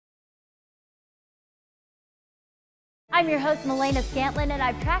I'm your host, Milena Scantlin, and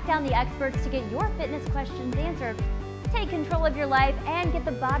I've tracked down the experts to get your fitness questions answered. Take control of your life and get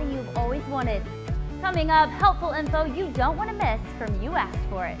the body you've always wanted. Coming up, helpful info you don't want to miss from You Asked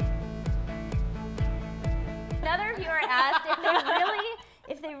For It. Another viewer asked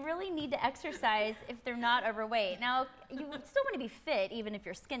if they really need to exercise if they're not overweight. Now, you still want to be fit even if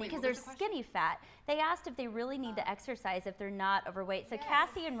you're skinny, because there's skinny fat. They asked if they really need to exercise if they're not overweight. So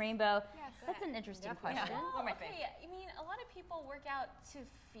Cassie and Rainbow, that's an interesting question. Well, okay, I mean, a lot of people work out to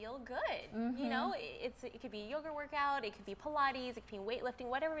feel good. You know, it could be a yoga workout, it could be Pilates, it could be weightlifting,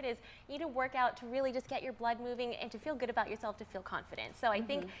 whatever it is. You need to work out to really just get your blood moving and to feel good about yourself, to feel confident. So I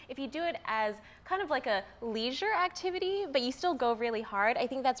think if you do it as kind of like a leisure activity, but you still go really hard, I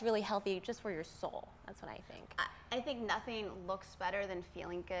think that's really healthy just for your soul. That's what I think. I think nothing looks better than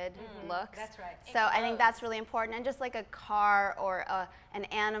feeling good looks. That's right. So I think that's really important. And just like a car or an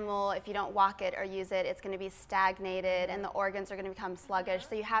animal, if you don't walk it or use it, it's going to be stagnated and the organs are going to become sluggish.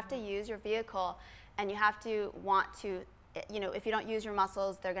 So you have to use your vehicle, and you have to want to, you know, if you don't use your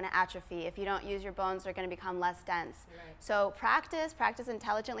muscles, they're going to atrophy. If you don't use your bones, they're going to become less dense. Right. So practice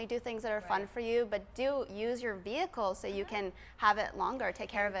intelligently, do things that are fun for you, but do use your vehicle so you can have it longer, take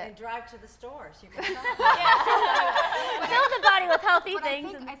care of it. And drive to the stores. You can Fill the body with healthy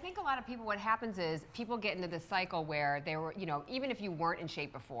things. I think a lot of people, what happens is people get into this cycle where they were, you know, even if you weren't in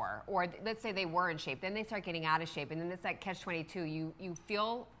shape before, or let's say they were in shape, then they start getting out of shape, and then it's that catch-22. You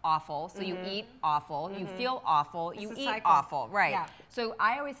feel awful, so you eat awful. You feel awful, you eat awful, right? Yeah. So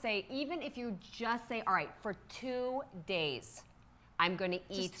I always say, even if you just say, all right, for 2 days, I'm going to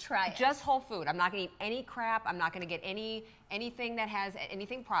eat just whole food. I'm not going to eat any crap. I'm not going to get anything that has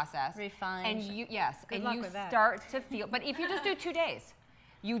anything processed. Refined. And you, Good luck with that. start to feel. But if you just do 2 days,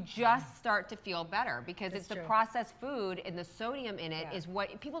 you just start to feel better, because it's the processed food and the sodium in it is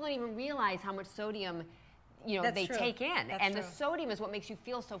what people don't even realize how much sodium, you know, they take in. And the sodium is what makes you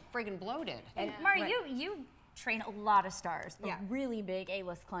feel so friggin' bloated. And Mari, you train a lot of stars, a really big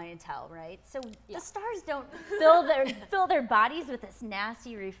A-list clientele, right? So the stars don't fill their bodies with this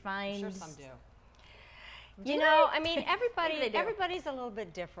nasty, refined. Sure, some do. You know, I mean, everybody's a little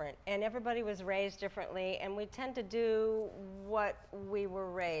bit different, and everybody was raised differently, and we tend to do what we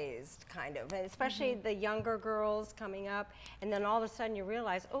were raised, kind of, and especially the younger girls coming up, and then all of a sudden you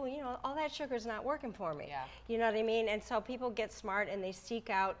realize, oh, you know, all that sugar's not working for me. Yeah. You know what I mean? And so people get smart, and they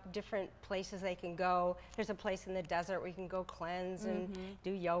seek out different places they can go. There's a place in the desert where you can go cleanse and do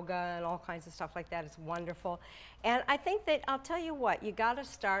yoga and all kinds of stuff like that. It's wonderful. And I think that, I'll tell you what, you got to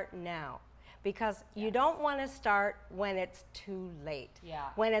start now. Because you don't want to start when it's too late. Yeah.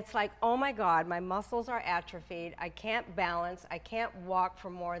 When it's like, oh my God, my muscles are atrophied. I can't balance. I can't walk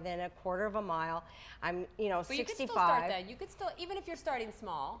for more than a quarter of a mile. I'm, you know, 65. But you can still start then. You could still, even if you're starting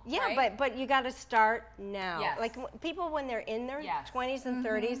small. Yeah, right? but you got to start now. Yes. Like people when they're in their 20s and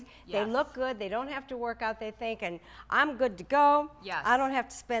 30s, they look good. They don't have to work out. They think, and I'm good to go. Yes. I don't have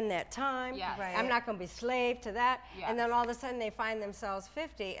to spend that time. Yes. Right. I'm not going to be slave to that. Yes. And then all of a sudden they find themselves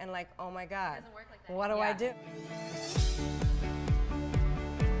 50 and like, oh my God. It doesn't work like that. What do I do?